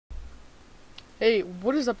Hey,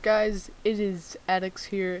 what is up guys? It is Addix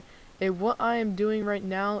here, and what I am doing right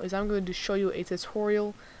now is I'm going to show you a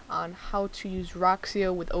tutorial on how to use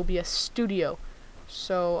Roxio with OBS Studio.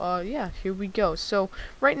 So yeah, here we go. So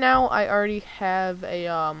right now I already have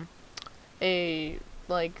a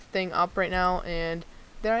thing up right now, and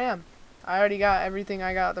there I am. I already got everything.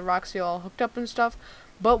 I got the Roxio all hooked up and stuff.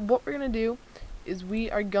 But what we're gonna do is we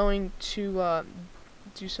are going to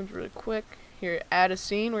do something really quick. Here, add a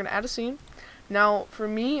scene. We're gonna add a scene. Now, for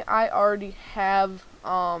me, I already have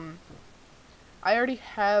like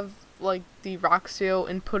the Roxio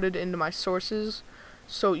inputted into my sources,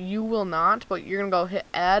 so you will not. But you're gonna go hit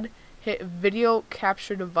add, hit video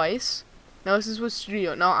capture device. Now this is with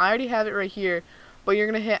Studio. Now I already have it right here, but you're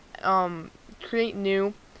gonna hit create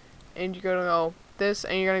new, and you're gonna go this,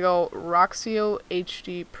 and you're gonna go Roxio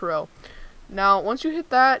HD Pro. Now once you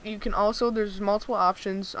hit that, you can also, there's multiple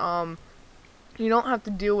options. You don't have to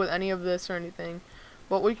deal with any of this or anything.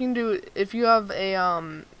 But what you can do, if you have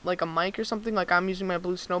a like a mic or something, like I'm using my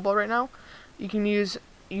Blue Snowball right now, you can use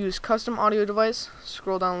custom audio device,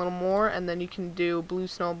 scroll down a little more, and then you can do Blue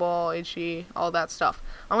Snowball, HD, all that stuff.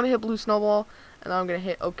 I'm gonna hit Blue Snowball, and I'm gonna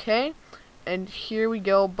hit OK, and here we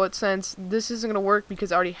go. But since this isn't gonna work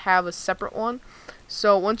because I already have a separate one,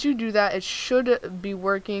 so once you do that, it should be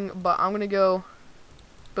working. But I'm gonna go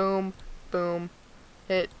boom, boom,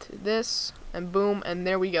 hit this, and boom, and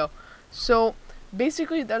there we go. So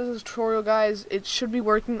basically that is a tutorial, guys. It should be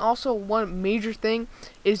working. Also, one major thing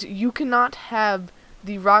is you cannot have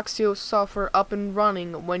the Roxio software up and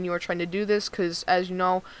running when you are trying to do this, because as you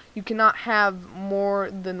know, you cannot have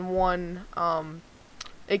more than one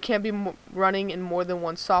it can't be running in more than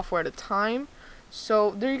one software at a time.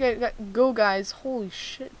 So there you go, guys. Holy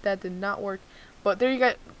shit, that did not work. But there you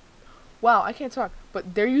go. Wow, I can't talk.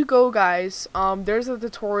 But there you go, guys. There's a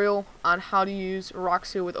tutorial on how to use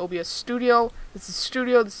Roxio with OBS Studio. This is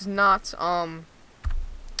Studio. This is not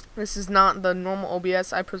the normal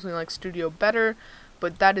OBS. I personally like Studio better,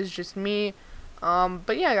 but that is just me.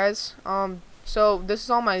 But yeah, guys. So this is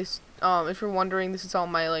all my if you're wondering, this is all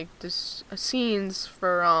my scenes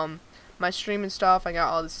for my stream and stuff. I got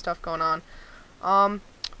all this stuff going on.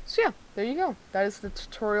 So yeah, there you go. That is the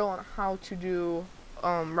tutorial on how to do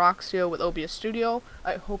Roxio with OBS Studio.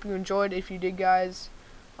 I hope you enjoyed. If you did, guys,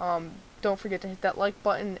 don't forget to hit that like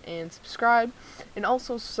button and subscribe. And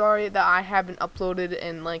also, sorry that I haven't uploaded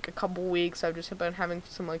in like a couple weeks. I've just been having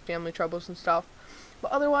some family troubles and stuff.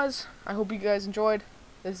 But otherwise, I hope you guys enjoyed.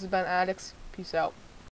 This has been Addix. Peace out.